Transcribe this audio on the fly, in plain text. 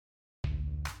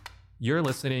You're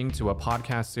listening to a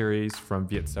podcast series from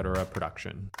Vietcetera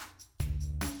Production.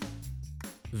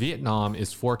 Vietnam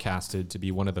is forecasted to be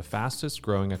one of the fastest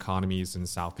growing economies in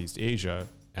Southeast Asia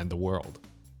and the world.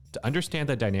 To understand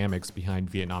the dynamics behind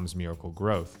Vietnam's miracle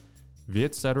growth,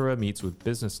 Vietcetera meets with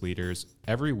business leaders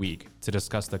every week to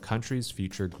discuss the country's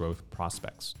future growth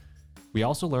prospects. We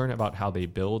also learn about how they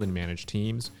build and manage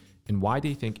teams and why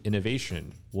they think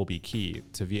innovation will be key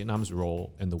to Vietnam's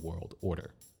role in the world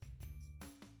order.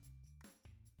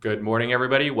 Good morning,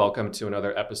 everybody. Welcome to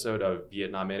another episode of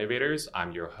Vietnam Innovators.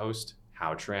 I'm your host,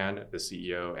 Hao Tran, the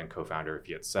CEO and co-founder of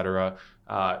Vietcetera.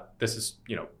 This is,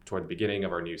 toward the beginning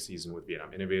of our new season with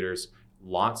Vietnam Innovators.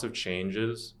 Lots of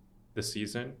changes this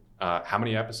season. How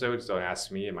many episodes? Don't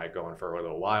ask me. It might go on for a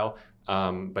little while,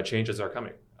 but changes are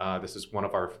coming. This is one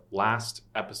of our last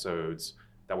episodes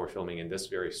that we're filming in this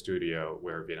very studio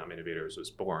where Vietnam Innovators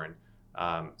was born.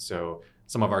 So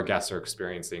some of our guests are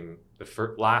experiencing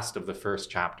the last of the first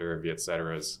chapter of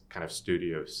Vietcetera's kind of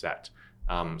studio set.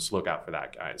 So look out for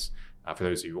that, guys. For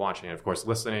those of you watching and, of course,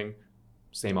 listening,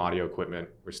 same audio equipment.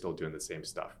 We're still doing the same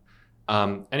stuff.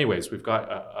 Anyways, we've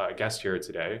got a guest here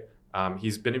today.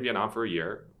 He's been in Vietnam for a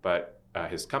year, but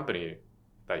his company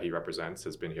that he represents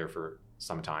has been here for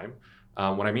some time.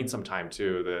 When I mean some time,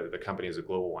 too, the company is a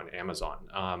global one,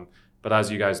 Amazon. But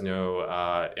as you guys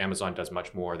know, Amazon does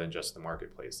much more than just the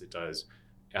marketplace. It does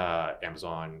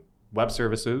Amazon Web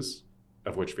Services,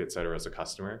 of which Vietcetera is a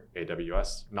customer,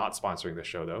 AWS, not sponsoring the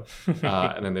show though.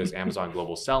 And then there's Amazon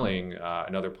Global Selling,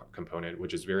 another component,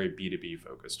 which is very B2B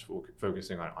focused,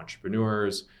 focusing on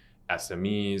entrepreneurs,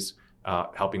 SMEs,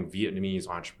 helping Vietnamese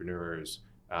entrepreneurs,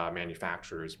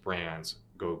 manufacturers, brands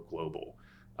go global.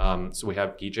 So we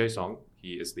have Gee Song.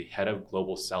 He is the head of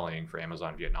global selling for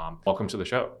Amazon Vietnam. Welcome to the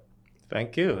show.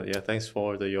 Thank you. Yeah, thanks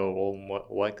for your warm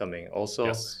welcoming. Also,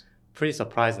 yes. Pretty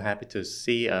surprised and happy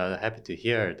to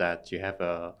hear that you have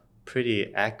a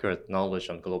pretty accurate knowledge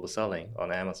on global selling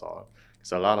on Amazon.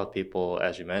 Because a lot of people,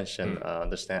 as you mentioned,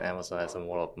 understand Amazon as a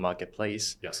more of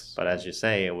marketplace. Yes. But as you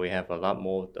say, we have a lot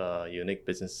more unique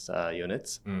business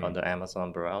units under Amazon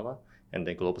umbrella, and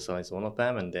then global selling is one of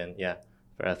them. And then,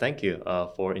 thank you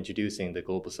for introducing the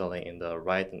global selling in the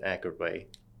right and accurate way.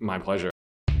 My pleasure.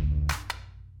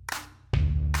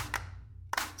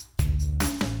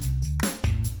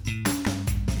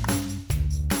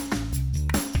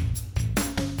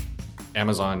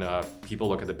 Amazon, people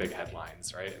look at the big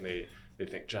headlines, right? And they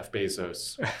think Jeff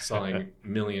Bezos selling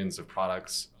millions of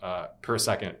products per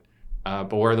second.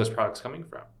 But where are those products coming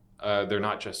from? They're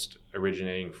not just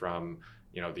originating from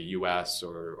the US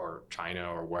or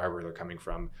China or wherever they're coming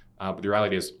from. But the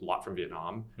reality is a lot from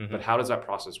Vietnam. Mm-hmm. But how does that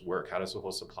process work? How does the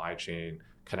whole supply chain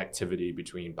connectivity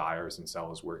between buyers and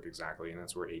sellers work exactly? And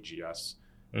that's where AGS,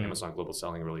 Amazon Global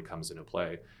Selling, really comes into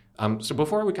play. So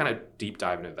before we kind of deep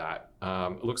dive into that,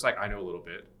 it looks like I know a little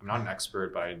bit. I'm not an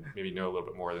expert, but I maybe know a little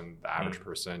bit more than the average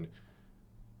person.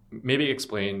 Maybe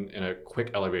explain in a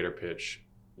quick elevator pitch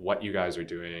what you guys are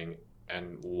doing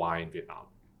and why in Vietnam.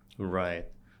 Right.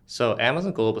 So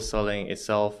Amazon Global Selling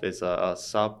itself is one of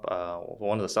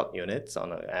the subunits on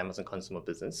the Amazon consumer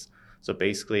business. So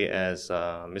basically, as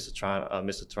Mr.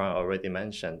 Tran already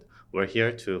mentioned, we're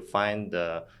here to find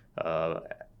the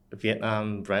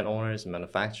Vietnam brand owners and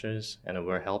manufacturers, and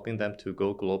we're helping them to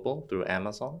go global through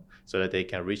Amazon so that they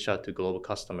can reach out to global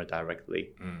customer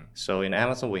directly. So in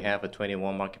Amazon, we have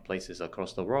 21 marketplaces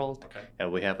across the world,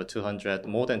 and we have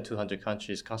more than 200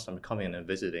 countries customer coming and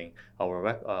visiting our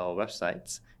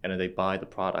websites, and then they buy the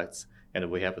products. And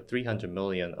we have 300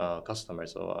 million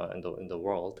customers in the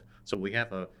world. So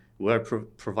we're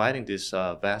providing this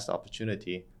vast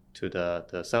opportunity to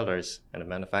the sellers and the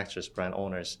manufacturers, brand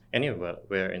owners,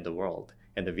 anywhere in the world.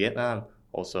 And the Vietnam,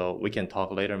 also, we can talk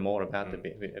later more about the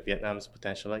Vietnam's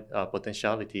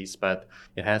potentialities, but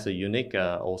it has a unique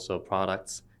also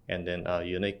products and then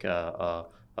unique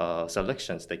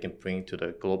selections they can bring to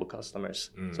the global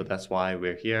customers. So that's why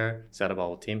we're here, set up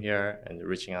our team here, and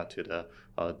reaching out to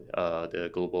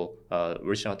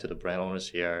reaching out to the brand owners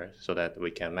here so that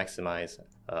we can maximize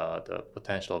the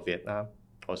potential of Vietnam.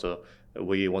 Also,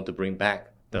 we want to bring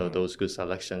back those good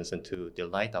selections and to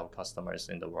delight our customers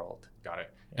in the world. Got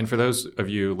it. And for those of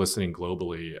you listening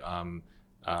globally,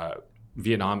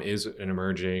 Vietnam is an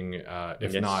emerging,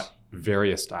 if not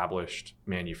very established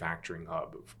manufacturing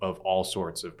hub of all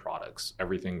sorts of products,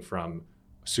 everything from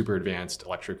super advanced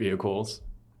electric vehicles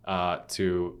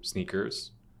to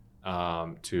sneakers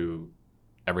to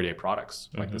everyday products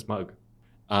like this mug.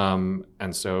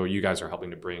 And so you guys are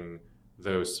helping to bring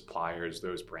those suppliers,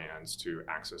 those brands to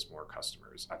access more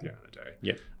customers at the end of the day.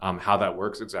 Yeah. How that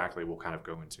works exactly, we'll kind of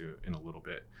go into in a little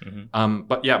bit. Mm-hmm.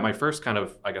 But yeah, my first kind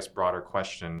of, I guess, broader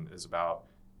question is about,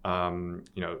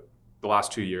 the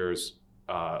last 2 years,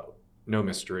 no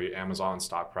mystery, Amazon's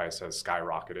stock price has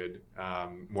skyrocketed.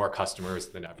 More customers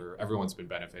than ever. Everyone's been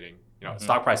benefiting.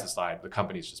 Stock price aside, the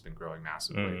company's just been growing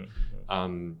massively.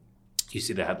 Mm-hmm. You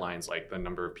see the headlines like the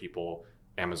number of people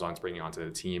Amazon's bringing onto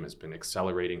the team has been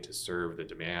accelerating to serve the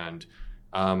demand.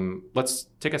 Let's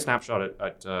take a snapshot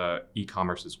at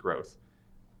e-commerce's growth.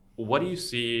 What do you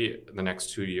see in the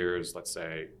next 2 years? Let's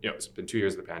say, it's been 2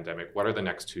 years of the pandemic. What are the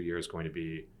next 2 years going to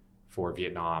be for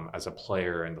Vietnam as a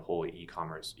player in the whole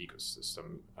e-commerce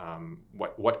ecosystem?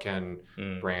 What can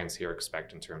brands here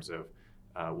expect in terms of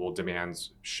will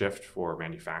demands shift for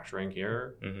manufacturing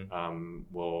here? Mm-hmm.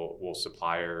 Will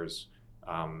suppliers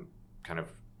kind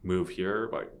of move here?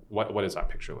 Like, what does that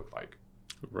picture look like?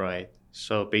 Right.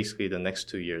 So basically the next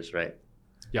 2 years, right?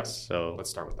 Yes. So let's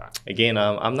start with that. Again,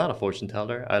 I'm not a fortune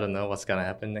teller. I don't know what's going to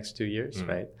happen next 2 years,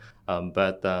 right?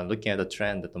 But looking at the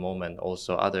trend at the moment,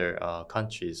 also other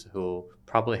countries who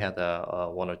probably had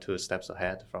one or two steps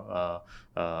ahead from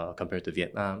compared to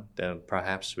Vietnam, then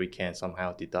perhaps we can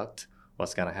somehow deduct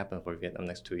what's going to happen for Vietnam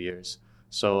next 2 years.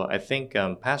 So I think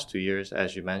past 2 years,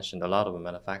 as you mentioned, a lot of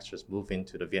manufacturers move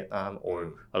into the Vietnam,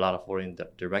 or a lot of foreign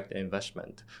direct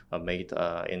investment made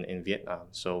in Vietnam.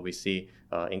 So we see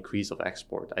increase of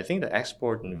export. I think the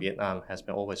export in Vietnam has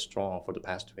been always strong for the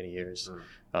past 20 years.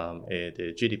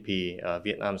 The GDP,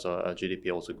 Vietnam's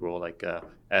GDP also grow like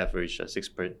average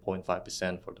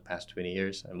 6.5% for the past 20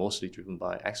 years, and mostly driven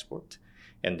by export.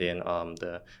 And then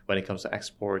when it comes to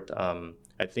export,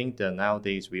 I think that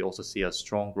nowadays we also see a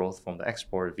strong growth from the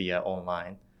export via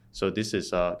online. So this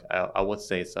is, I would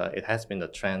say, it has been the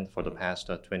trend for the past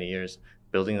 20 years,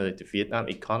 building the Vietnam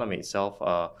economy itself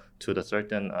to the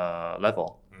certain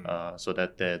level, so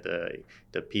that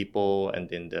the people and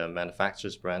then the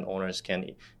manufacturers, brand owners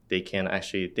can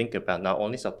actually think about not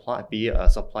only be a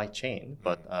supply chain,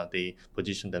 but they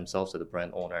position themselves as a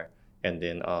brand owner, and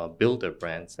then build their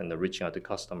brands and reaching out to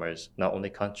customers, not only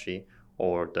country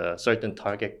or the certain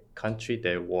target country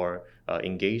they were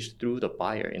engaged through the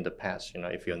buyer in the past.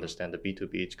 If you understand the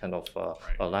B2B kind of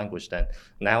language, then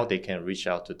now they can reach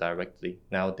out to directly.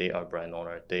 Now they are brand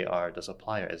owner, they are the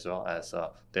supplier, as well as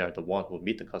they are the one who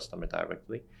meet the customer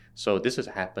directly. So this is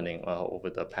happening over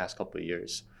the past couple of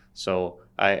years. So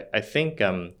I think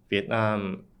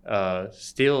Vietnam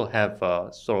still have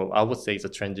I would say it's a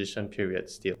transition period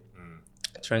still,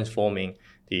 transforming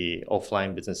the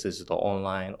offline businesses to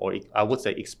online, or I would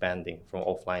say expanding from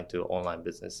offline to online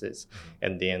businesses.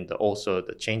 And then also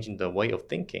the changing the way of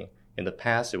thinking. In the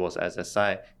past, it was, as I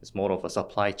said, it's more of a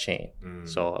supply chain.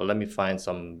 So let me find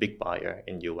some big buyer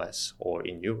in US or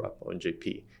in Europe or in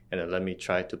JP, and then let me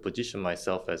try to position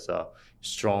myself as a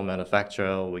strong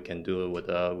manufacturer. We can do it with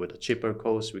a cheaper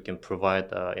cost. We can provide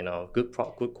good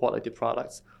quality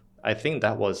products. I think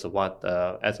that was what,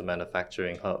 as a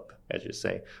manufacturing hub, as you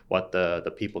say, what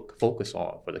the people focus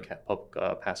on for the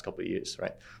past couple of years,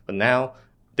 right? But now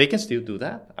they can still do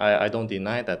that. I don't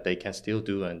deny that they can still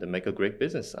do and make a great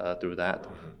business through that.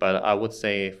 But I would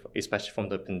say, especially from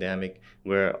the pandemic,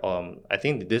 where I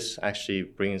think this actually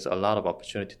brings a lot of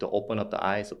opportunity to open up the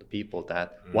eyes of the people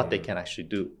that what they can actually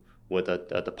do with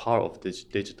the power of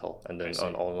digital and then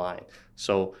online.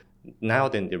 So now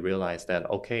then they realize that,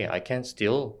 okay, I can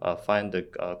still find the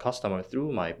customer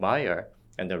through my buyer,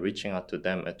 and they're reaching out to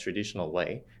them a traditional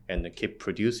way and then keep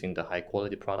producing the high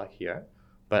quality product here.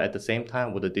 But at the same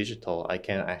time, with the digital, I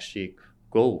can actually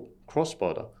go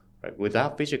cross-border, right?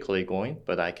 Without physically going,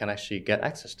 but I can actually get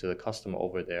access to the customer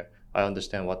over there. I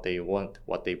understand what they want,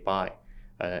 what they buy,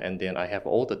 and then I have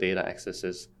all the data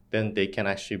accesses. Then they can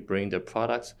actually bring their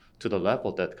products to the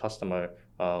level that customer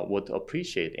would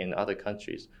appreciate in other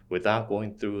countries without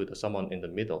going through someone in the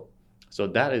middle. So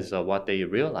that is what they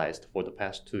realized for the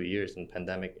past 2 years in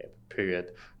pandemic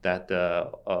period, that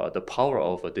the power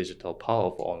of a digital, power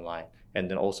of online, and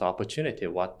then also opportunity,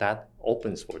 what that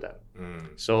opens for them.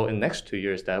 So in the next 2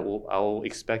 years, I will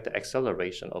expect the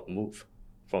acceleration of move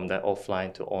from that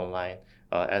offline to online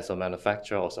as a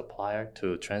manufacturer or supplier,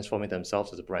 to transforming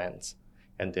themselves as brands,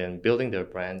 and then building their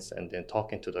brands and then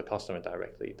talking to the customer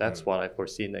directly. That's what I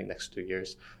foresee in the next 2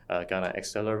 years gonna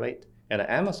accelerate. And at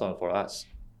Amazon, for us,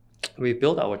 we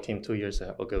built our team 2 years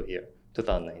ago here,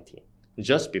 2019,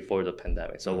 just before the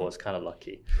pandemic. So I was kind of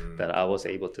lucky that I was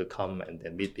able to come and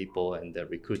then meet people and then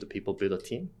recruit the people, build a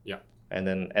team. Yeah. and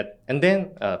then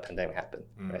pandemic happened,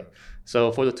 right?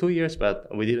 So for the 2 years, but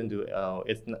we didn't do.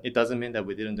 It doesn't mean that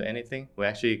we didn't do anything. We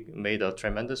actually made a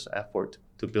tremendous effort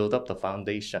to build up the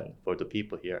foundation for the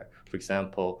people here. For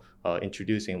example,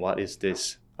 introducing what is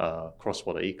this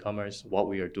cross-border e-commerce, what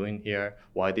we are doing here,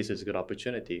 why this is a good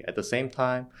opportunity. At the same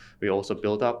time, we also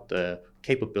build up the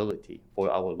capability for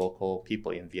our local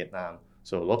people in Vietnam.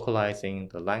 So localizing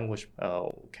the language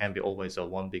can be always a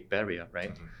one big barrier,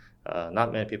 right?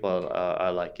 Not many people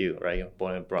are like you, right?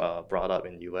 Born and brought up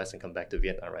in the U.S. and come back to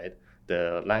Vietnam, right?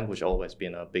 The language always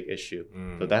been a big issue.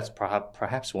 So that's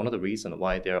perhaps one of the reasons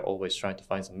why they're always trying to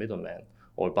find some middleman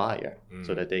or buyer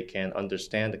so that they can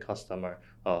understand the customer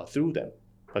through them.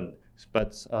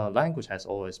 But language has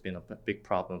always been a big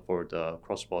problem for the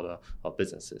cross-border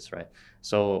businesses, right?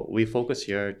 So we focus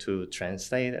here to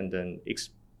translate and then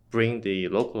bring the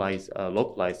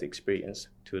localized experience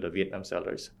to the Vietnam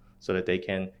sellers so that they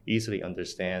can easily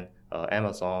understand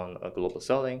Amazon global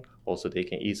selling. Also, they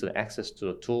can easily access to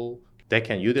the tool. They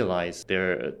can utilize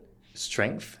their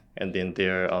strength and then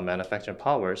their manufacturing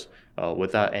powers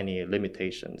without any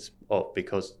limitations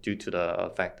because due to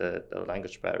the fact that the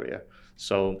language barrier.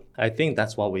 So I think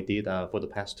that's what we did for the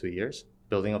past 2 years,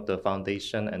 building up the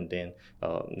foundation and then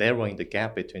narrowing the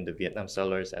gap between the Vietnam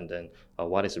sellers and then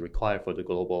what is required for the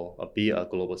global, be a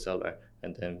global seller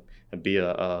and then be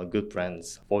a good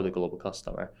brands for the global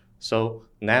customer. So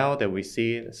now that we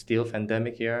see still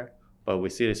pandemic here, but we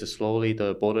see this slowly,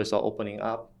 the borders are opening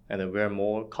up and then we're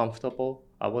more comfortable.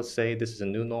 I would say this is a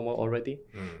new normal already.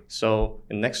 So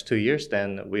in the next 2 years,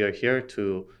 then we are here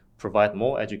to provide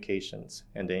more educations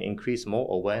and then increase more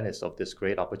awareness of this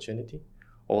great opportunity.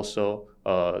 Also,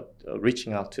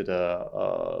 reaching out to the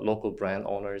local brand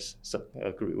owners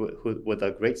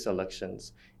with great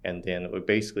selections, and then we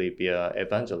basically be an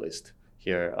evangelist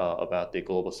here about the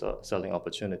global selling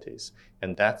opportunities.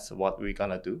 And that's what we're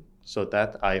gonna do. So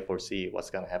that I foresee what's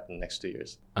gonna happen next 2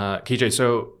 years. KJ,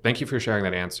 so thank you for sharing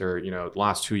that answer. You know, the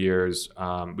last 2 years,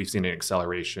 we've seen an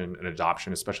acceleration and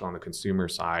adoption, especially on the consumer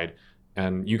side.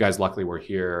 And you guys luckily were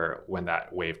here when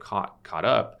that wave caught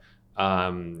up.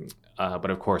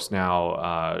 But of course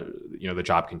now, you know, the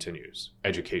job continues.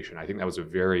 Education. I think that was a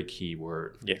very key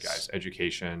word for you guys.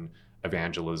 Education,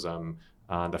 evangelism,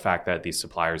 the fact that these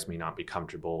suppliers may not be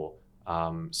comfortable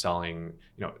selling,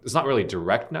 you know, it's not really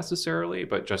direct necessarily,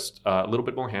 but just a little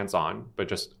bit more hands-on, but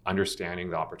just understanding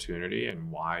the opportunity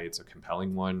and why it's a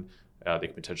compelling one. They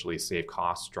can potentially save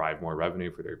costs, drive more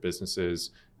revenue for their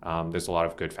businesses. There's a lot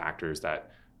of good factors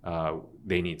that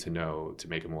they need to know to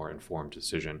make a more informed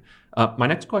decision. My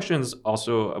next question is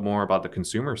also more about the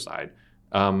consumer side.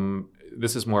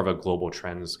 This is more of a global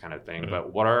trends kind of thing,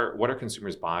 but what are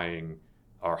consumers buying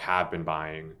or have been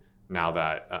buying now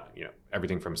that you know,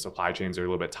 everything from supply chains are a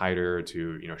little bit tighter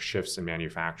to, you know, shifts in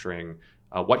manufacturing?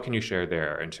 What can you share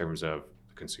there in terms of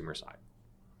the consumer side?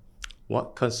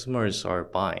 What consumers are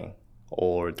buying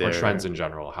or trends in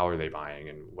general? How are they buying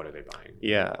and what are they buying?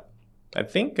 Yeah, I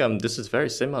think this is very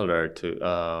similar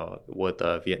to with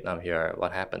Vietnam here,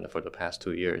 what happened for the past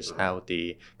 2 years, how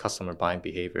the customer buying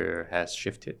behavior has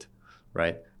shifted,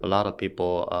 right? A lot of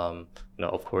people, you know,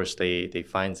 of course, they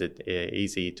find it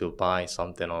easy to buy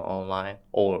something online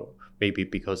or maybe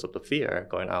because of the fear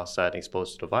going outside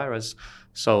exposed to the virus.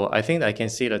 So I think I can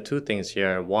see the two things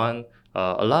here. One,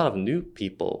 a lot of new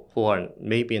people who are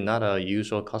maybe not a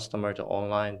usual customer to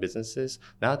online businesses,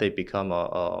 now they become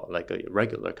like a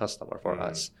regular customer for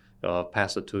us.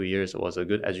 Past the 2 years was a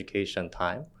good education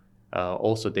time.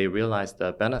 Also, they realized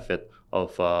the benefit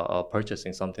of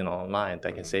purchasing something online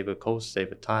that can save a cost,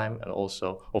 save a time, and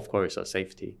also, of course,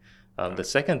 safety. The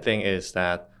second thing is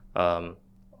that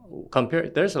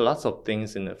there's a lots of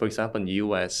things for example, in the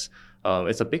U.S.,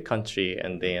 it's a big country,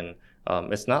 and then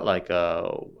it's not like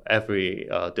every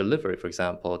delivery, for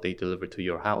example, they deliver to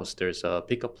your house. There's a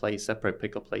pickup place, separate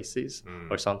pickup places,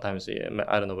 or sometimes,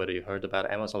 I don't know whether you heard about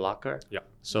Amazon Locker. Yeah.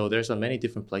 So there's many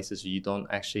different places you don't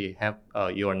actually have,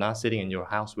 you are not sitting in your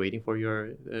house waiting for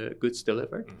your goods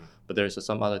delivered, but there's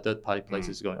some other third-party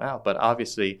places going out. But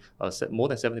obviously, more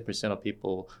than 70% of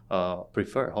people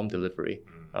prefer home delivery.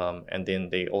 And then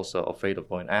they also afraid of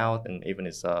going out, and even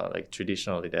it's like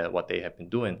traditionally that what they have been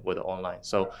doing with the online.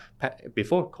 So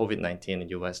before COVID-19 in the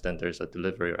US, then there's a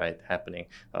delivery happening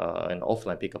in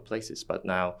offline pickup places, but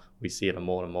now we see it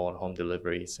more and more home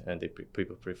deliveries, and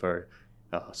people prefer.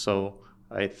 So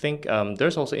I think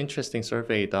there's also interesting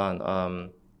survey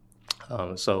done.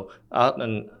 So out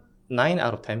in 9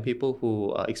 out of 10 people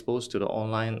who are exposed to the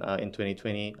online in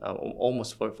 2020,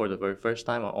 almost for the very first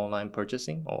time on online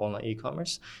purchasing or online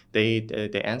e-commerce, they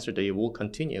answered they will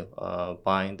continue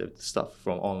buying the stuff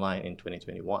from online in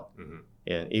 2021,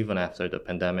 and even after the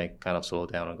pandemic kind of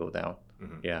slowed down and go down.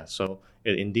 Yeah, so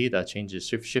it indeed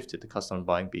shifted the customer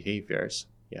buying behaviors.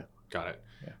 Yeah, got it.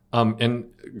 Yeah.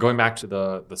 And going back to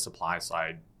the supply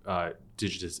side,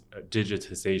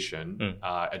 digitization,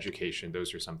 education,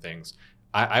 those are some things.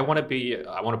 I want to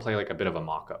play like a bit of a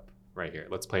mock-up right here.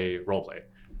 Let's play role play.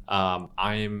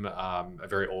 I'm a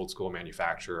very old school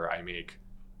manufacturer. I make,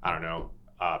 I don't know,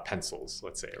 pencils,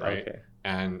 let's say, right? Okay.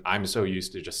 And I'm so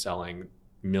used to just selling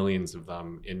millions of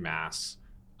them in mass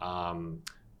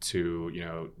to, you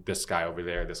know, this guy over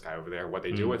there. What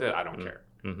they do with it, I don't care.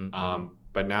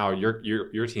 But now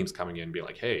your team's coming in and be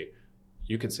like, hey,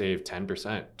 you could save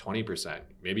 10%, 20%,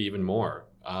 maybe even more.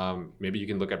 Maybe you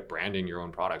can look at branding your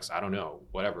own products. I don't know,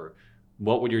 whatever.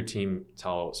 What would your team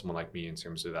tell someone like me in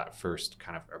terms of that first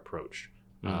kind of approach?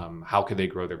 How could they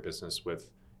grow their business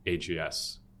with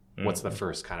AGS? What's the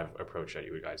first kind of approach that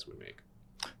you guys would make?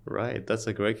 Right, that's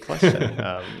a great question.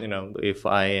 You know, if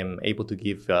I am able to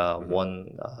give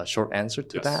one short answer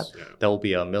to that will be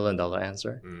 $1 million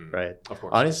answer, right? Of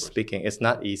course. Honestly speaking, it's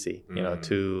not easy, you know,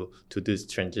 to do this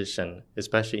transition.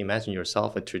 Especially imagine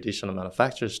yourself a traditional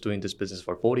manufacturer doing this business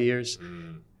for 40 years.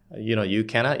 You know, you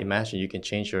cannot imagine you can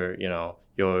change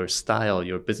your style,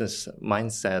 your business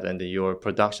mindset, and your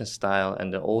production style,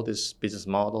 and all these business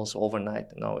models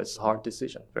overnight. No, it's a hard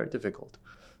decision, very difficult.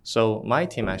 So my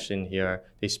team actually in here,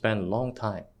 they spend a long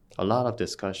time, a lot of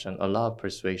discussion, a lot of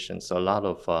persuasions, a lot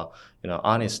of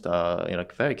honest,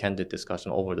 very candid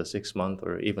discussion over the 6 months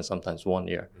or even sometimes 1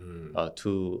 year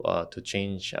to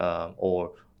change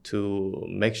or to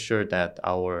make sure that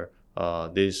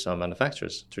these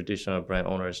manufacturers, traditional brand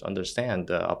owners, understand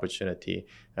the opportunity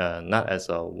not as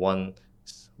a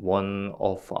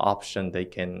one-off option they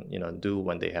can do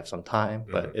when they have some time,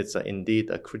 but it's indeed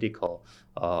a critical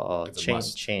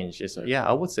change.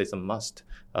 I would say it's a must.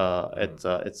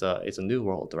 It's a new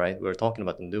world, right? We're talking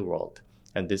about the new world,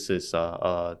 and this is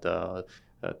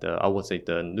I would say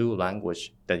the new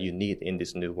language that you need in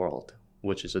this new world,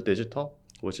 which is a digital,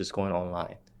 which is going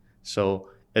online. So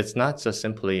it's not just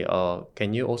simply,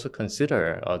 can you also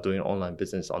consider doing online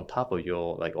business on top of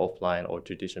your like offline or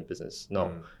traditional business?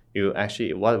 No, you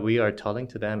actually, what we are telling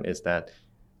to them is that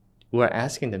we're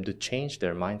asking them to change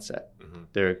their mindset,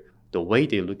 the way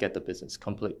they look at the business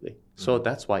completely. So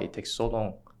that's why it takes so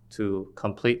long to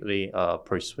completely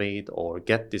persuade or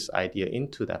get this idea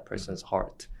into that person's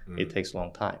heart. It takes a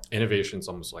long time. Innovation's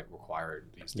almost like required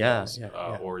these days,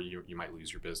 or you might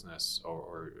lose your business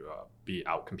or be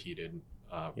outcompeted.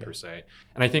 Per se.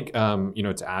 And I think,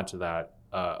 to add to that,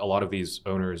 a lot of these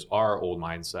owners are old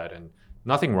mindset, and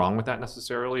nothing wrong with that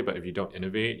necessarily, but if you don't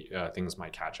innovate, things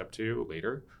might catch up to you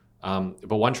later.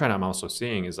 But one trend I'm also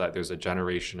seeing is that there's a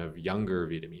generation of younger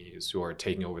Vietnamese who are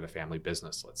taking over the family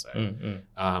business, let's say,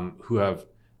 who have,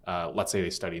 let's say they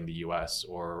study in the US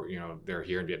or, they're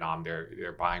here in Vietnam,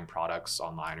 they're buying products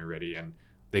online already, and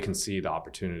they can see the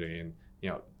opportunity. And,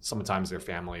 sometimes their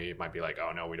family might be like,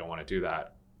 oh no, we don't want to do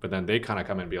that. But then they kind of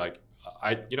come in and be like,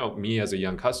 me as a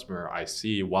young customer, I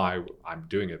see why I'm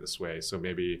doing it this way. So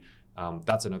maybe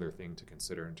that's another thing to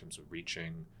consider in terms of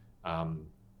reaching,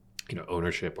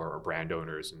 ownership or brand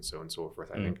owners and so on and so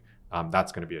forth. I think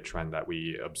that's going to be a trend that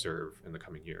we observe in the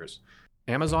coming years.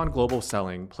 Amazon Global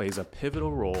Selling plays a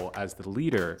pivotal role as the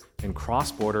leader in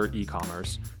cross-border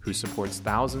e-commerce who supports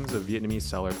thousands of Vietnamese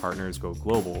seller partners go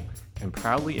global and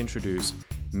proudly introduce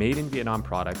made in Vietnam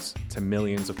products to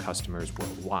millions of customers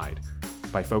worldwide.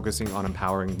 By focusing on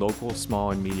empowering local small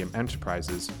and medium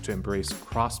enterprises to embrace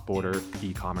cross-border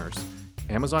e-commerce,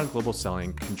 Amazon Global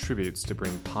Selling contributes to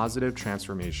bring positive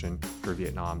transformation for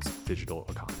Vietnam's digital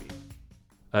economy.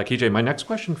 KJ, my next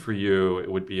question for you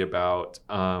would be about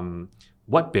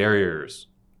what barriers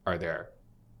are there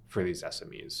for these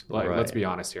SMEs? Let's be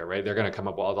honest here, right? They're going to come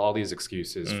up with all these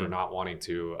excuses for not wanting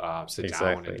to sit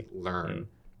down and learn.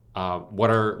 What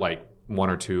are like 1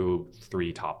 or 2,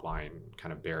 3 top line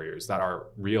kind of barriers that are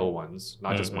real ones,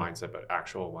 not just mindset, but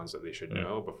actual ones that they should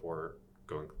know before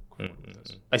going forward with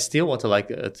this? I still want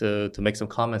to make some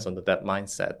comments on that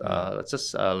mindset.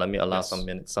 Let me allow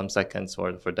some seconds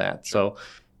for that. Sure. So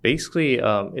basically,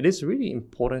 it is really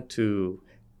important to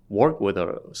work with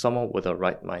someone with a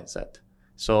right mindset.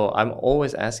 So I'm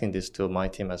always asking this to my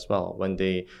team as well. When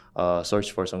they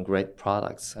search for some great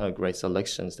products, great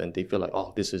selections, then they feel like,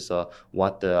 oh, this is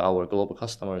what our global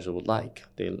customers would like.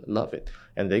 They love it.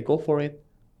 And they go for it.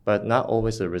 but not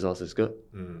always the results is good.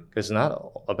 Because it's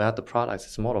not about the products,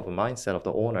 it's more of a mindset of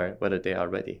the owner, whether they are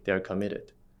ready, they are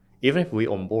committed. Even if we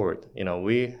onboard,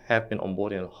 we have been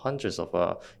onboarding hundreds of,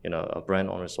 brand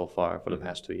owners so far for the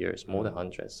past 2 years, more than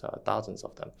hundreds, thousands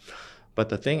of them. But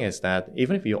the thing is that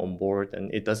even if you onboard,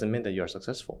 and it doesn't mean that you're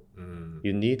successful.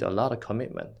 You need a lot of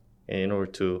commitment in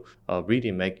order to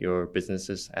really make your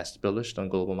businesses established on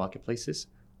global marketplaces,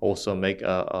 also make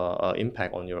an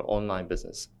impact on your online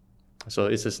business. So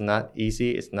it's just not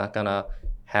easy. It's not gonna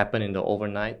happen in the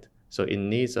overnight. So it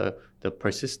needs the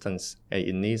persistence, and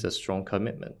it needs a strong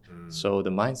commitment. So the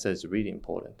mindset is really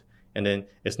important. And then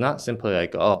it's not simply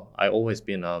like, oh, I've always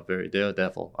been a very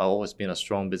daredevil. I've always been a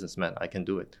strong businessman. I can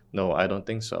do it. No, I don't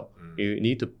think so. You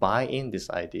need to buy in this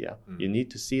idea. You need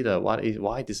to see why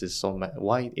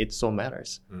it so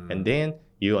matters. And then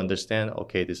you understand,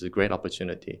 okay, this is a great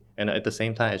opportunity. And at the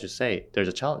same time, as you say, there's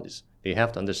a challenges. You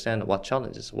have to understand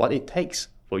what it takes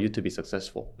for you to be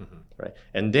successful, right?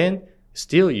 And then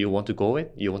still you want to do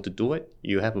it,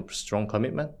 you have a strong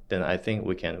commitment, then I think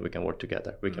we can work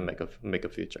together. We can make a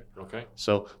future. Okay.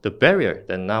 So the barrier,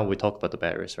 then now we talk about the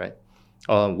barriers, right?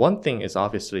 One thing is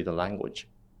obviously the language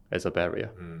as a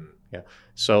barrier. Yeah.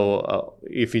 So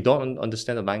if you don't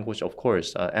understand the language, of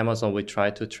course, Amazon will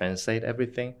try to translate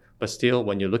everything. But still,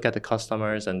 when you look at the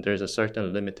customers, and there's a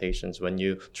certain limitations when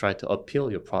you try to appeal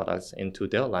your products into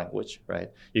their language, right?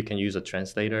 You can use a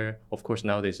translator. Of course,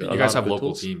 nowadays you guys have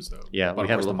local teams, though. Yeah, but we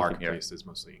have the local marketplace is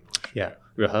mostly English. Yeah,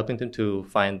 we're helping them to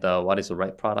find what is the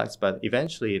right products. But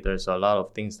eventually, there's a lot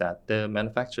of things that the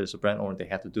manufacturers, the brand owner, they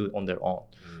have to do on their own,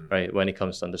 right? When it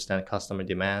comes to understand customer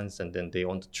demands, and then they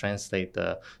want to translate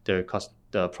the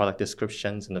product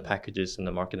descriptions and the packages and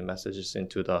the marketing messages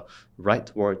into the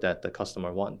right word that the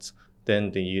customer wants.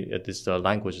 Then the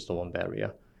language is the one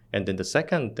barrier. And then the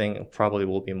second thing probably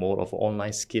will be more of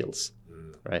online skills,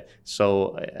 right?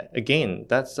 So again,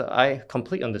 I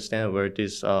completely understand where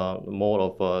this more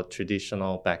of a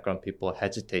traditional background people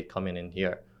hesitate coming in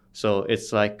here. So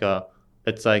it's like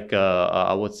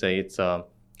I would say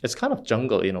it's kind of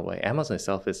jungle in a way. Amazon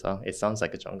itself it sounds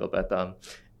like a jungle, but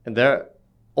and there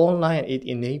online it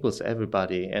enables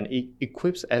everybody and it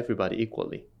equips everybody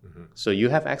equally. So you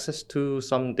have access to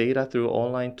some data through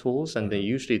online tools, and then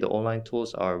usually the online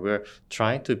tools we're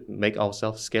trying to make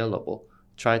ourselves scalable,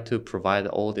 try to provide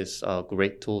all these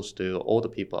great tools to all the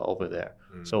people over there.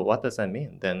 So what does that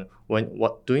mean? Then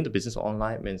doing the business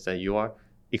online means that you are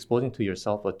exposing to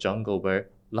yourself a jungle where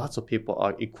lots of people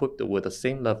are equipped with the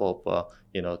same level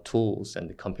of tools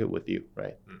and compete with you,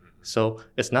 right? So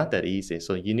it's not that easy.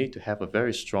 So you need to have a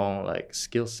very strong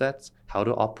skill sets, how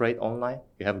to operate online.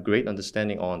 You have a great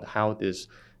understanding on how this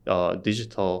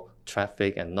digital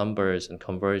traffic and numbers and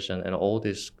conversion and all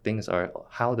these things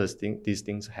how does these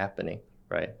things happening,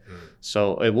 right?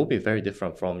 So it will be very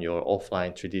different from your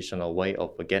offline traditional way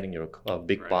of getting your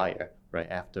big buyer, right?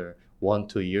 After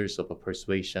 1-2 years of a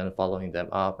persuasion, following them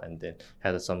up, and then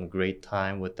had some great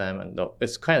time with them. And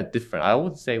it's kind of different. I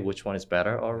wouldn't say which one is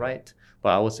better or right, but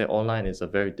I would say online is a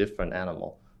very different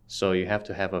animal. So you have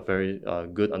to have a very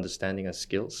good understanding and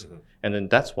skills. And then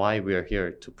that's why we are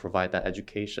here to provide that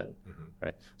education,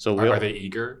 right? So are they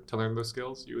eager to learn those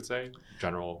skills, you would say?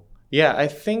 General. Yeah, I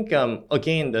think,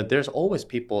 again, there's always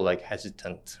people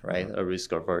hesitant, right? Or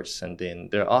risk averse. And then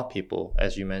there are people,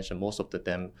 as you mentioned, most of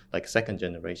them, second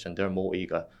generation, they're more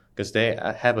eager because they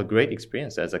have a great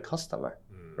experience as a customer,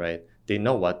 right? They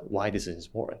know why this is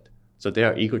important. So they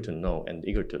are eager to know and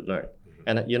eager to learn.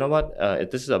 And you know what?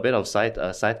 This is a bit of side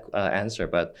answer,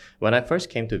 but when I first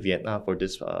came to Vietnam for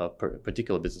this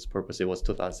particular business purpose, it was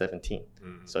 2017.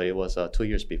 So it was 2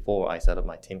 years before I set up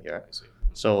my team here.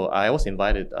 So I was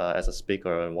invited as a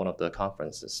speaker in one of the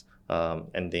conferences.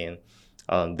 And then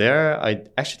there, I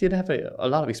actually didn't have a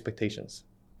lot of expectations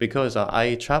because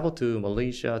I traveled to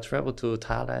Malaysia, traveled to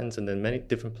Thailand, and then many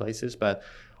different places. But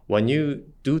when you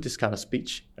do this kind of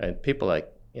speech, and people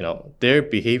their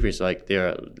behavior is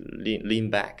they're lean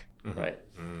back, right?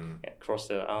 And cross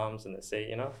their arms and they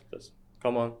say, just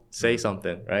come on, say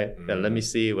something, right? Then let me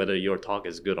see whether your talk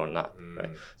is good or not, right?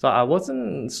 So I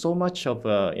wasn't so much of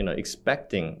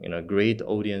expecting, great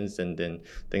audience and then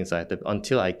things like that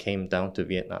until I came down to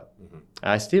Vietnam.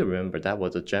 I still remember that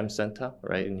was a GEM center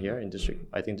right in here in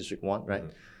District 1, right?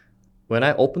 When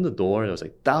I opened the door, there was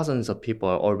thousands of people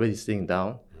are already sitting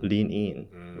down, lean in,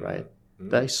 right?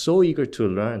 They're so eager to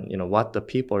learn, what the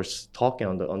people are talking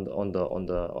on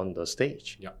the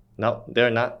stage. Yeah. Now they're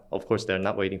not, of course, they're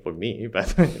not waiting for me,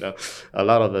 but a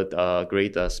lot of the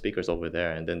great speakers over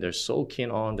there, and then they're so keen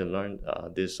on to learn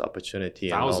this opportunity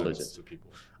and knowledge. Thousands of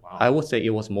people. Wow. I would say it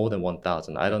was more than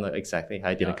 1,000. I don't know exactly.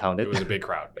 I didn't count it. It was a big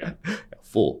crowd. Yeah.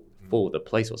 Full. full. The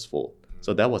place was full.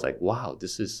 So that was like, wow,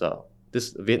 this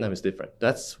Vietnam is different.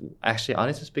 That's actually,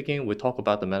 honestly speaking, we talk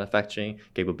about the manufacturing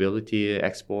capability,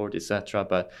 export, etc.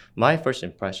 But my first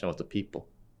impression was the people.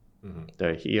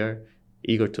 They're here,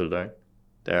 eager to learn.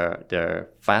 They're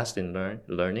fast in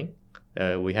learning.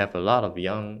 We have a lot of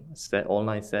young,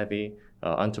 online savvy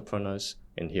entrepreneurs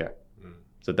in here.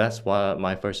 So that's why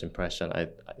my first impression.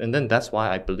 And then that's why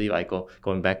I believe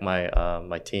going back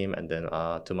my team and then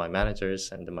to my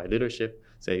managers and then my leadership,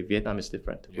 say Vietnam is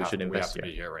different. We should invest here. We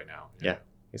have to be here right now. Yeah,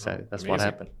 exactly. That's amazing. What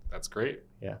happened. That's great.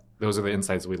 Yeah. Those are the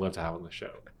insights we love to have on the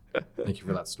show. Thank you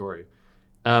for that story.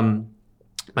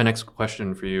 My next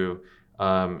question for you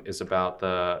is about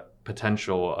the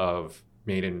potential of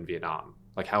Made in Vietnam.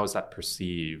 Like, how is that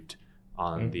perceived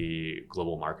on the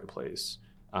global marketplace?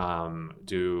 I'm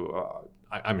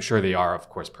sure they are, of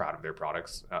course, proud of their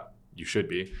products. You should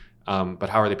be. But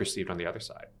how are they perceived on the other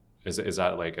side? Is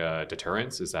that like a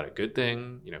deterrence? Is that a good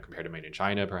thing, compared to Made in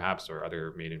China, perhaps, or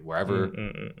other Made in wherever?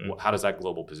 How does that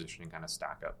global positioning kind of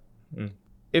stack up?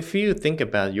 If you think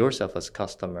about yourself as a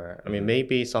customer, I mean,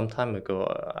 maybe some time ago,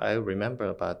 I remember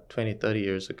about 20, 30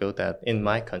 years ago that in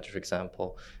my country, for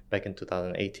example, back in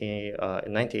 2018,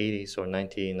 1980s or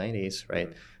 1990s,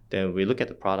 right? Then we look at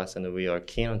the products and we are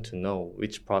keen to know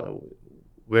which product,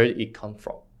 where it come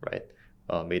from, right?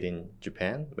 Made in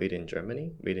Japan, made in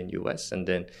Germany, made in US, and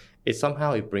then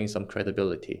it brings some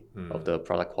credibility of the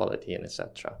product quality and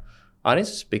etc.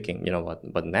 Honestly speaking,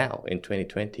 but now in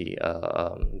 2020,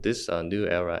 this new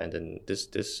era and then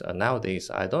this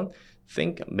nowadays, I don't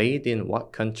think made in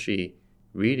what country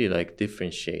really like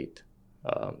differentiate,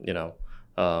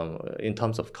 in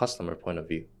terms of customer point of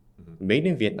view. Made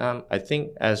in Vietnam, I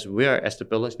think as we are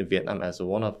established in Vietnam as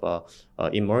one of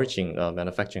emerging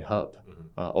manufacturing hub,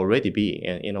 already be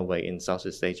in a way in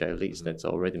Southeast Asia at least, that's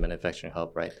already manufacturing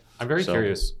hub, right? I'm very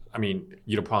curious. I mean,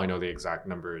 you don't probably know the exact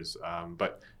numbers,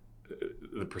 but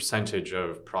the percentage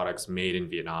of products made in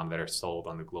Vietnam that are sold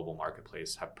on the global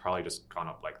marketplace have probably just gone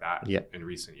up like that in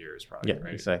recent years, probably,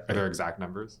 right? Exactly. Are there exact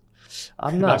numbers?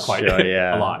 I'm not quite. Sure.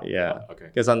 Yeah, a lot. Yeah. Okay.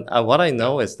 Because what I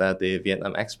know is that the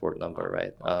Vietnam export number,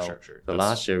 right? Sure. The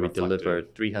last year we delivered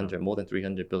more than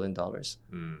 $300 billion,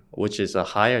 which is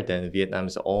higher than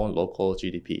Vietnam's own local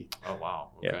GDP. Oh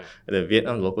wow. Okay. Yeah, the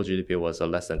Vietnam local GDP was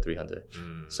less than 300.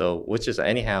 So which is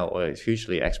anyhow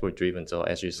hugely export driven. So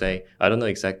as you say, I don't know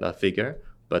exact figure,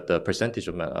 but the percentage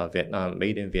of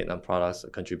made in Vietnam products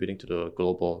contributing to the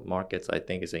global markets, I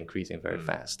think, is increasing very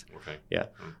fast. Okay. Yeah.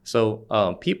 So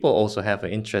people also have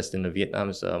an interest in the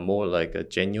Vietnam's more like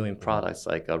genuine products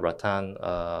like rattan,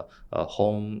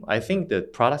 home. I think the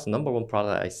number one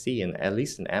product I see at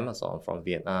least in Amazon from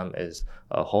Vietnam is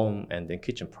home and then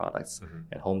kitchen products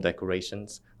and home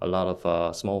decorations. A lot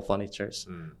of small furnitures,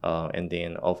 and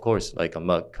then of course like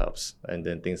mug cups and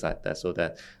then things like that. So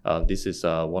that this is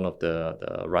one of the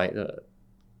right,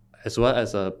 as well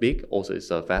as big. Also, it's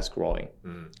fast growing.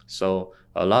 So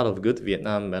a lot of good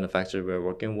Vietnam manufacturers we're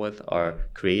working with are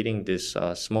creating these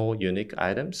small unique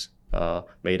items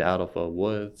made out of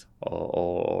wood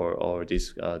or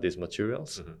these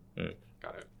materials.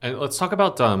 Got it. And let's talk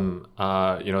about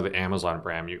the Amazon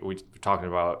brand. We're talking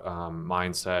about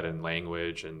mindset and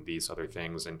language and these other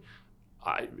things, and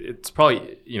it's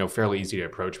probably fairly easy to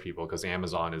approach people because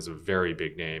Amazon is a very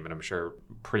big name, and I'm sure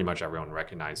pretty much everyone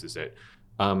recognizes it.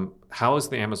 How is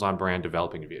the Amazon brand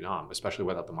developing in Vietnam, especially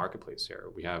without the marketplace here?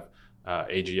 We have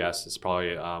AGS is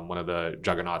probably one of the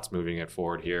juggernauts moving it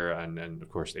forward here, and of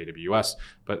course AWS.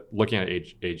 But looking at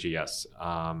AGS,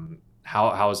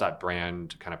 how is that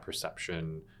brand kind of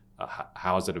perception?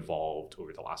 How has it evolved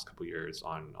over the last couple of years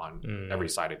on every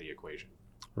side of the equation?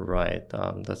 Right.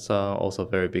 That's also a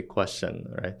very big question,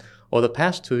 right? Well, the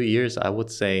past 2 years, I would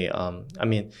say,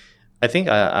 I think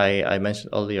I mentioned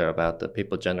earlier about the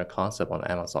people-centered concept on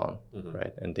Amazon,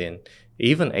 right? And then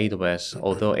even AWS,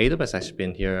 although AWS has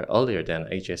been here earlier than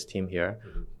AGS team here,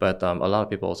 but a lot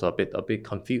of people also a bit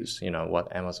confused,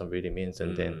 what Amazon really means.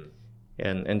 And then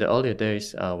in the earlier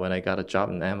days, when I got a job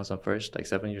in Amazon first, like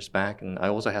 7 years back, and I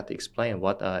also had to explain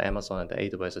what Amazon and the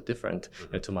AWS are different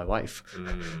to my wife.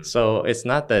 So it's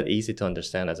not that easy to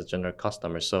understand as a general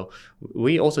customer. So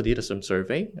we also did some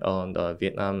survey on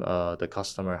Vietnam, the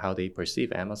customer, how they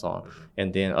perceive Amazon.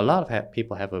 And then a lot of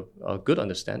people have a good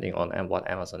understanding on what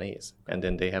Amazon is. And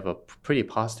then they have a pretty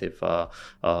positive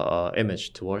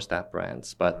image towards that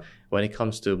brand. But when it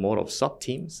comes to more of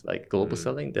sub-teams like global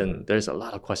selling, then there's a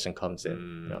lot of question comes in.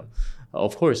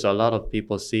 Of course, a lot of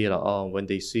people see it when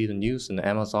they see the news in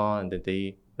Amazon, and then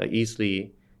they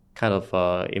easily kind of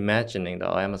imagining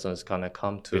that Amazon is gonna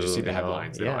come to. They just see the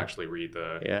headlines. They don't actually read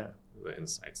the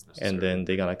insights necessarily. And then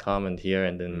they're gonna come in here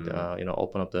and then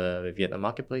open up the Vietnam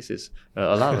marketplaces.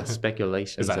 A lot of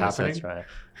speculations. Is that happening? Sense, right?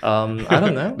 I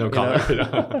don't know. No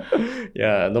comment.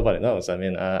 Yeah, nobody knows. I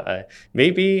mean,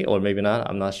 maybe or maybe not.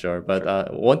 I'm not sure.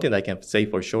 But one thing I can say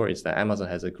for sure is that Amazon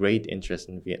has a great interest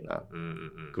in Vietnam.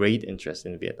 Great interest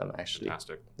in Vietnam, actually.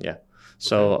 Fantastic. Yeah.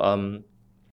 So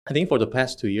I think for the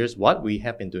past 2 years, what we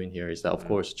have been doing here is that, of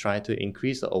course, trying to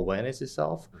increase the awareness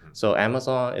itself. So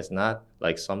Amazon is not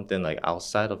like something like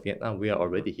outside of Vietnam. We are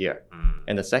already here.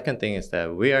 And the second thing is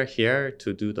that we are here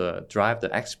to drive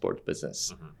the export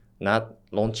business, not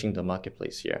launching the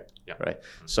marketplace here, right?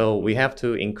 So we have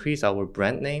to increase our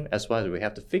brand name as well as we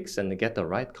have to fix and get the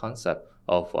right concept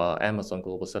of Amazon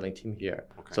Global Selling Team here.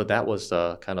 So that was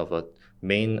kind of a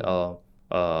main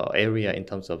area in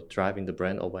terms of driving the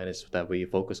brand awareness that we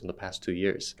focused on the past 2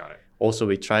 years. Got it. Also,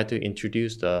 we try to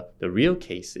introduce the real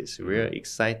cases, real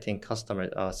exciting customer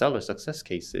seller success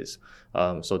cases,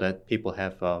 so that people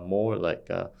have more like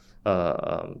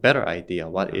better idea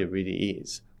what it really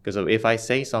is. Because if I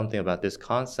say something about this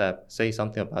concept, say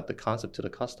something about the concept to the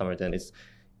customer, then it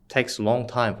takes a long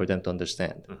time for them to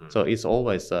understand. So it's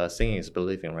always seeing is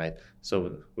believing, right?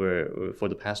 So we're for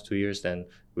the past 2 years, then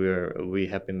we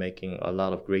have been making a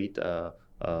lot of great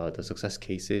the success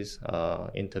cases,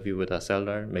 interview with a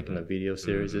seller, making a video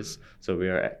series. So we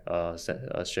are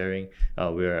sharing.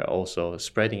 We are also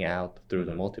spreading out through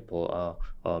the multiple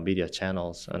media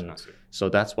channels, and so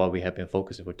that's why we have been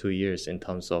focusing for 2 years in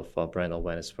terms of brand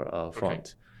awareness front. Okay.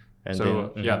 And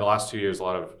so then, the last 2 years, a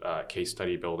lot of case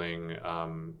study building,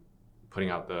 putting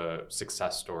out the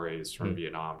success stories from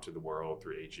Vietnam to the world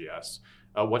through AGS.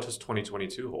 What does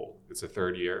 2022 hold? It's the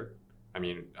third year. I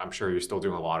mean, I'm sure you're still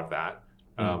doing a lot of that.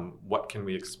 What can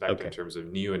we expect in terms of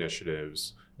new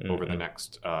initiatives over the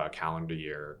next calendar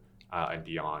year and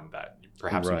beyond that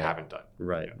perhaps you haven't done?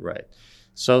 Right.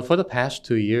 So for the past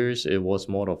 2 years, it was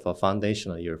more of a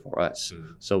foundational year for us.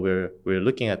 So we're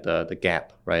looking at the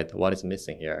gap, right? What is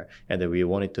missing here, and then we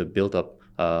wanted to build up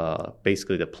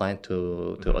basically the plan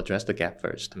to address the gap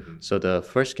first. So the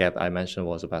first gap I mentioned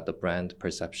was about the brand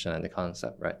perception and the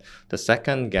concept, right? The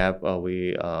second gap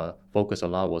we focused a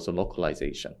lot was the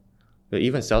localization.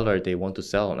 Even seller, they want to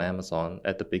sell on Amazon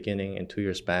at the beginning and 2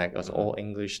 years back, it's all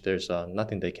English. There's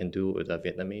nothing they can do with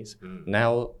Vietnamese.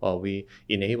 Now we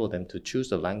enable them to choose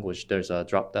the language. There's a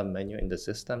drop-down menu in the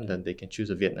system that they can choose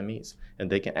a Vietnamese, and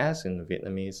they can ask in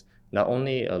Vietnamese. Not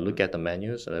only look at the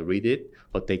menus, read it,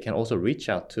 but they can also reach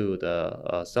out to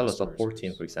the seller support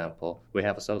team, for example. We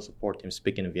have a seller support team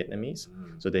speaking in Vietnamese,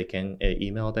 so they can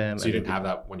email them. So you didn't have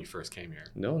that when you first came here?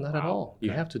 No, not at all.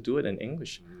 You have to do it in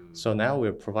English. So now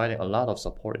we're providing a lot of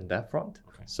support in that front.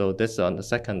 So that's the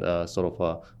second sort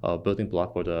of building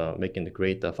block for making the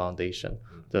great foundation.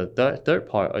 The third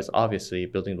part is obviously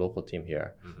building local team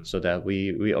here, so that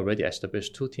we already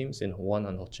established 2 teams, one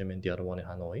in Ho Chi Minh, the other one in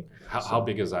Hanoi. How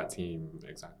big is that team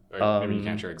exactly? Maybe you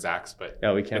can't share exacts, but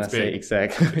we cannot say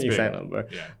exact number.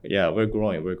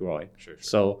 We're growing. Sure.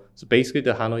 So basically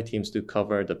the Hanoi teams do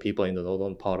cover the people in the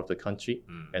northern part of the country,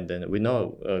 and then we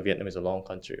know Vietnam is a long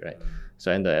country, right?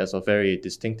 So and it's a very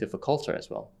distinctive culture as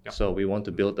well. So we want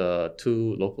to build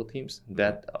 2 local teams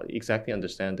that exactly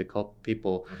understand the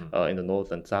people in the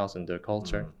north and south and their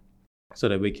culture, so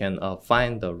that we can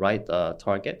find the right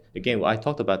target. Again, I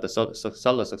talked about the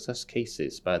seller success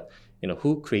cases, but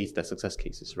who creates the success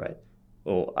cases, right?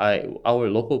 Our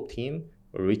local team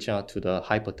will reach out to the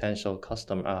high potential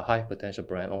high potential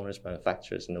brand owners,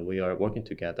 manufacturers, and we are working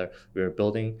together. We are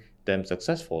building them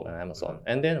successful on Amazon,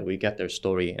 and then we get their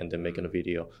story and then making a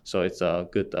video. So it's a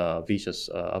good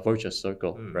virtuous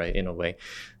circle, right, in a way.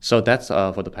 So that's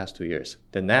for the past 2 years.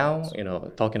 Then now,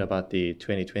 talking about the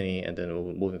 2020 and then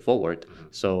moving forward.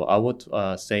 So I would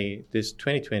say this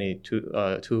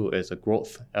 2022 is a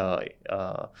growth.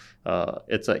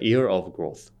 It's a year of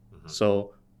growth.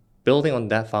 So building on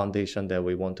that foundation, that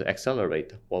we want to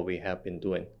accelerate what we have been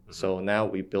doing. So now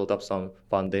we build up some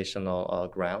foundational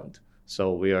ground.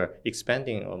 So we are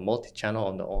expanding a multi-channel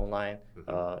on the online,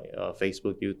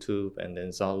 Facebook, YouTube, and then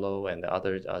Zalo and the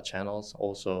other channels.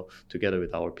 Also, together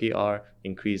with our PR,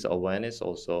 increase awareness,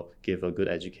 also give a good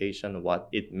education what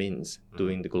it means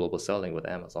doing the global selling with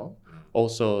Amazon.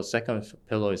 Also, second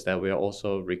pillar is that we are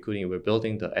also recruiting, we're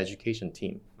building the education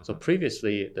team. So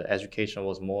previously, the education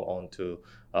was more on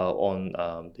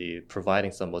the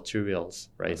providing some materials,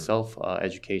 right?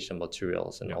 Self-education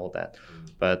materials and all that.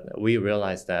 But we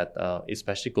realized that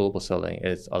especially global selling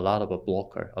is a lot of a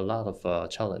blocker, a lot of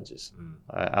challenges.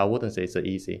 I wouldn't say it's an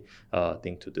easy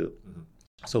thing to do.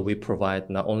 So we provide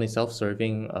not only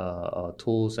self-serving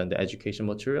tools and the education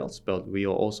materials, but we are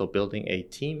also building a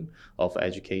team of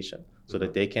education so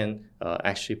that they can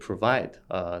actually provide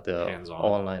the Hands-on.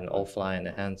 online, offline,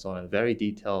 and hands-on, and very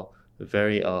detailed,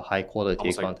 very high quality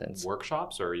Almost like contents.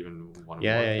 workshops or even one-on-one?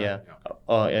 Yeah.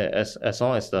 As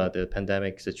long as the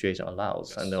pandemic situation allows,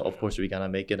 Yes, and of course we're gonna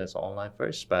make it as online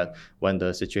first. But when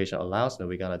the situation allows, then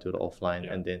we're gonna do the offline,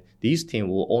 and then these team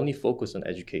will only focus on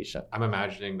education. I'm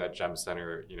imagining that GEM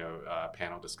Center,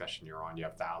 panel discussion you're on, you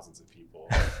have thousands of people.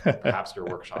 Perhaps your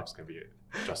workshops can be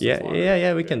just as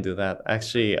long. We can do that.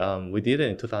 Actually, we did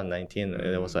it in 2019.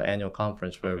 There was an annual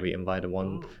conference where we invited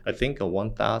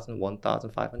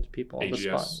 1,500 people on the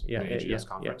spot. AGS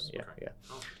conference.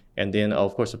 And then,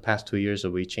 of course, the past 2 years,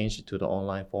 we changed it to the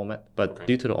online format. But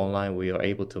due to the online, we are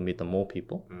able to meet the more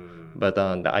people. But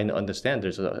I understand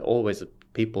there's always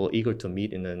people eager to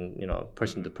meet in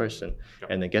person to person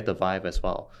and then get the vibe as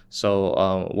well. So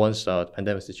once the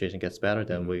pandemic situation gets better,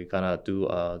 then we're gonna do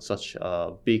such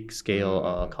big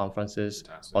scale conferences.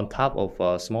 Fantastic. On top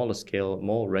of smaller scale,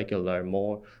 more regular,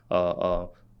 more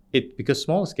because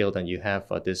smaller scale, then you have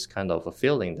this kind of a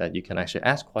feeling that you can actually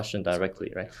ask questions directly,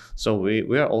 right? So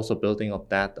we are also building up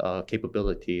that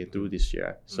capability through this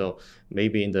year. So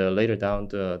maybe in the later down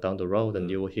the road,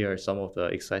 and you will hear some of the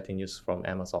exciting news from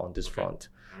Amazon on this front.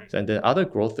 And the other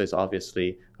growth is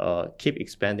obviously keep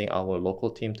expanding our local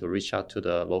team to reach out to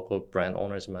the local brand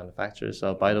owners and manufacturers.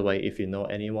 By the way, if you know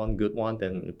anyone good one,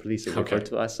 then please refer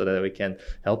to us so that we can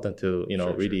help them to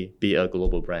really be a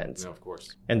global brand. No, of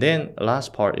course. And then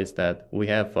last part is that we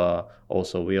have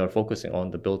we are focusing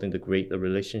on building the great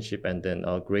relationship and then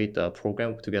a great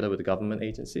program together with the government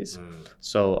agencies.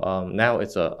 So now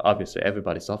it's obviously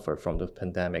everybody suffered from the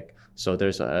pandemic. So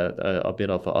there's a bit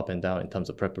of up and down in terms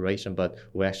of preparation, but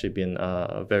we've actually been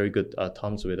very good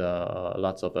terms with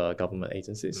lots of government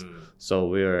agencies. So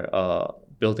we're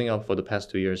building up for the past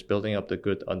 2 years, building up the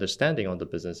good understanding on the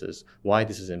businesses, why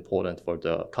this is important for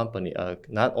the company,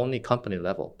 not only company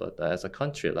level, but as a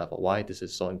country level, why this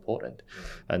is so important.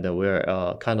 And then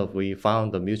we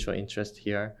found the mutual interest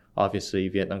here. Obviously,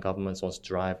 Vietnam government wants to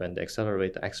drive and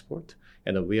accelerate the export.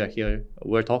 And we are here,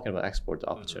 we're talking about export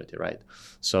opportunity, right?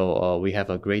 So we have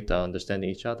a great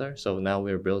understanding each other. So now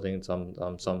we're building some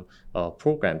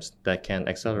programs that can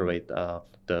accelerate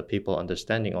the people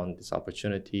understanding on this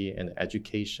opportunity and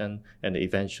education, and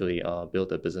eventually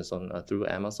build a business through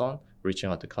Amazon,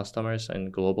 reaching out to customers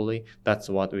and globally. That's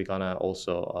what we're gonna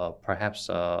also perhaps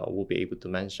we'll be able to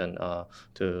mention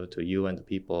to you and the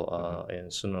people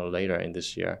in sooner or later in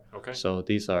this year. Okay. So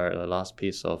these are the last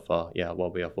piece of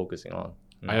what we are focusing on.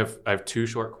 I have two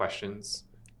short questions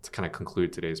to kind of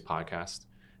conclude today's podcast,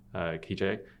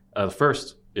 KJ. The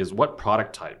first is, what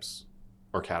product types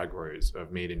or categories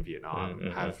of made in Vietnam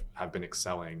have been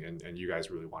excelling and you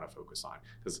guys really want to focus on?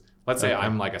 Because let's say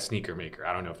I'm like a sneaker maker.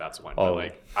 I don't know if that's one, but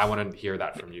like I want to hear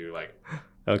that from you. Like,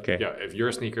 if you're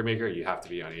a sneaker maker, you have to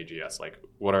be on AGS. Like,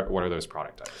 what are those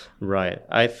product types? Right.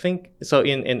 I think so.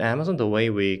 In Amazon, the way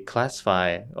we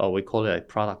classify, or we call it a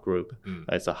product group,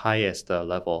 it's the highest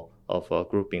level of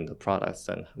grouping the products,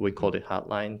 and we call it hard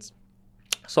lines,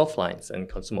 soft lines, and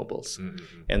consumables.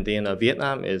 And then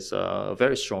Vietnam is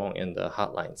very strong in the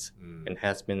hard lines and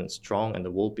has been strong and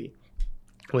will be.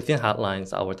 Within hard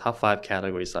lines, our top 5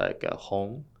 categories are like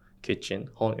home, kitchen,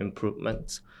 home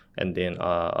improvements, and then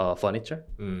furniture.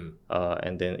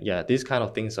 And then, these kind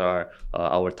of things are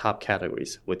our top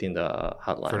categories within the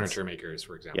hard lines. Furniture makers,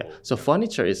 for example. Yeah. So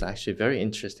furniture is actually a very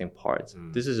interesting part.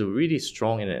 This is really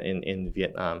strong in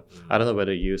Vietnam. I don't know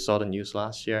whether you saw the news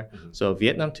last year. So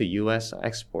Vietnam to US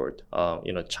export,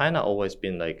 China always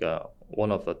been like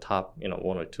one of the top,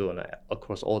 1 or 2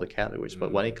 across all the categories.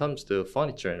 But when it comes to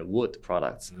furniture and wood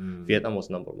products, Vietnam was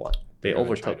number 1. They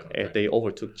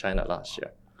overtook China last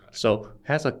year. So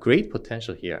has a great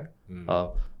potential here.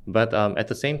 But at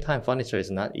the same time, furniture is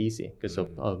not easy because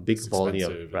of big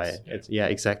volume, right? It's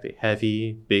exactly.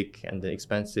 Heavy, big, and then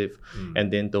expensive.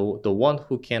 And then the one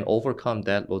who can overcome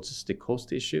that logistic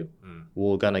cost issue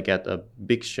will gonna get a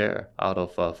big share out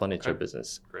of furniture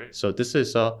business. Great. So this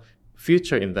is a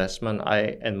future investment.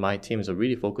 I and my teams are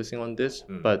really focusing on this,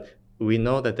 but we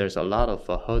know that there's a lot of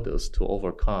hurdles to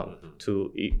overcome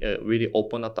to really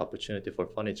open up the opportunity for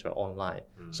furniture online.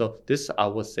 So this, I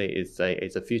would say,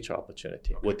 is a future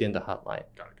opportunity within the hotline.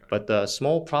 Got it. But the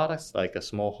small products, like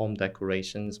small home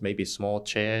decorations, maybe small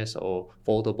chairs or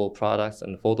foldable products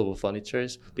and foldable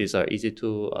furnitures, these are easy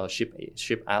to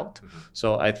ship out.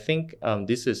 So I think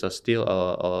this is still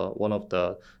one of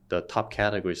the top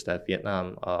categories that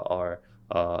Vietnam are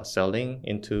selling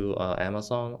into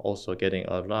Amazon, also getting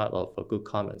a lot of good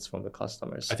comments from the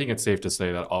customers. I think it's safe to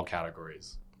say that all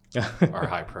categories are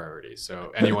high priority.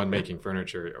 So anyone making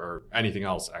furniture or anything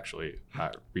else, actually,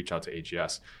 reach out to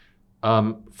AGS.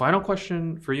 Final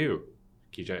question for you,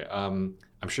 KJ.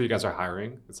 I'm sure you guys are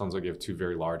hiring. It sounds like you have two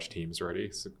very large teams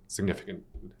already, significant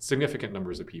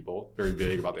numbers of people. Very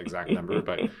vague about the exact number,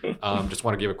 but just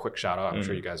want to give a quick shout out. I'm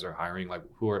sure you guys are hiring. Like,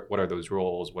 what are those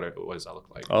roles? What does that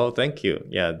look like? Oh, thank you.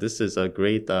 Yeah, this is a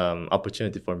great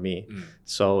opportunity for me.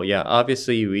 So yeah,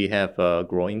 obviously we have a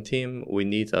growing team. We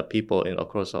need people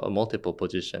across multiple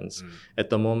positions.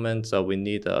 At the moment, we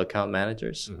need account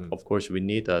managers. Of course, we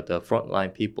need the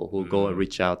frontline people who go and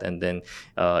reach out and then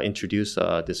introduce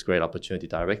this great opportunity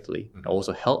directly, and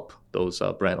also help those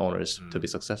brand owners to be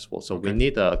successful. So we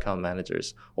need account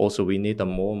managers. Also, we need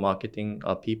more marketing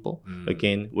people.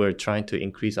 Again, we're trying to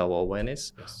increase our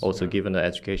awareness, given the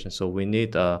education. So we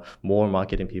need more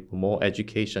marketing people, more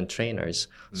education trainers.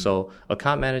 So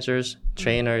account managers,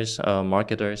 trainers,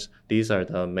 marketers, these are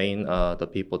the main the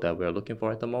people that we're looking for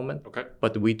at the moment. Okay.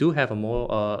 But we do have more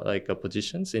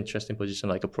positions, interesting position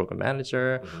like a program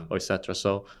manager or etc.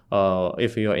 So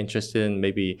if you're interested in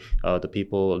maybe the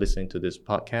people listening to this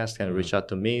podcast can reach out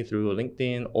to me through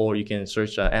LinkedIn, or you can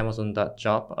search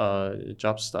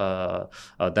Amazon.jobs.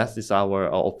 That is our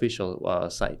official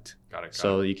site. Got it.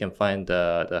 So you can find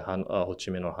the Ho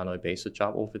Chi Minh or Hanoi-based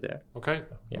job over there. Okay.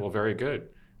 Yeah. Well, very good.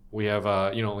 We have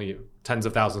only tens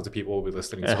of thousands of people will be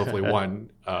listening, so hopefully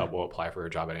one will apply for a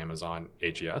job at Amazon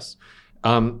AGS.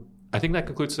 I think that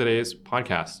concludes today's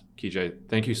podcast. KJ,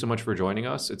 thank you so much for joining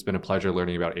us. It's been a pleasure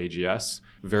learning about AGS.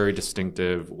 Very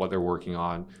distinctive. What they're working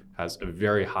on has a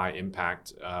very high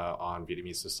impact on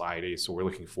Vietnamese society. So we're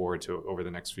looking forward to, over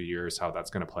the next few years, how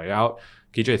that's going to play out.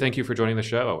 KJ, thank you for joining the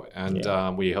show.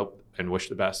 And we hope and wish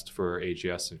the best for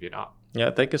AGS in Vietnam. Yeah,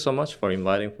 thank you so much for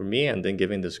inviting for me and then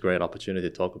giving this great opportunity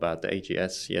to talk about the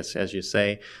AGS. Yes, as you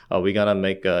say, we're gonna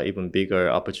make an even bigger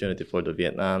opportunity for the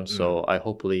Vietnam. So I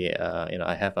hopefully,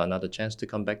 I have another chance to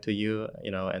come back to you,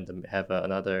 and have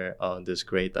another this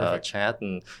great chat,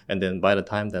 and then by the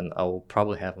time then I will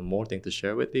probably have more things to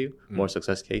share with you, more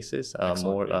success cases,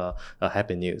 more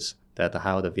happy news that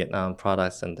how the Vietnam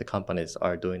products and the companies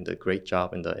are doing the great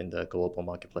job in the global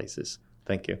marketplaces.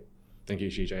 Thank you. Thank you,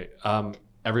 KJ.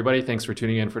 Everybody, thanks for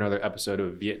tuning in for another episode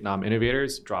of Vietnam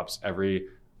Innovators. Drops every,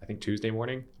 I think, Tuesday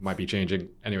morning. Might be changing.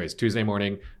 Anyways, Tuesday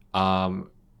morning.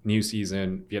 New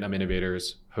season, Vietnam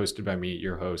Innovators, hosted by me,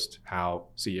 your host, Hao,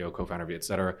 CEO, co-founder of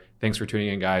Vietcetera. Thanks for tuning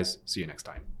in, guys. See you next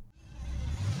time.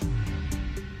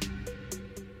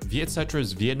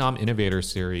 Vietcetera's Vietnam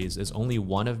Innovators series is only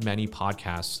one of many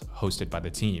podcasts hosted by the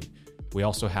team. We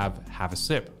also have a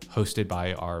Sip, hosted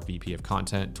by our VP of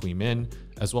Content, Thuy Minh,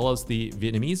 as well as the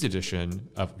Vietnamese edition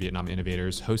of Vietnam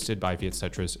Innovators, hosted by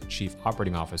Vietcetera's Chief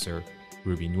Operating Officer,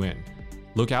 Ruby Nguyen.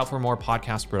 Look out for more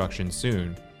podcast production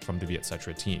soon from the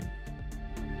Vietcetera team.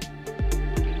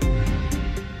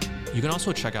 You can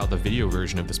also check out the video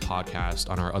version of this podcast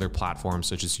on our other platforms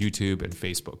such as YouTube and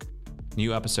Facebook.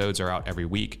 New episodes are out every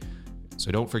week, so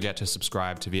don't forget to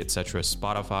subscribe to Vietcetera's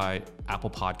Spotify,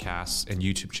 Apple Podcasts, and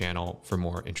YouTube channel for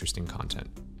more interesting content.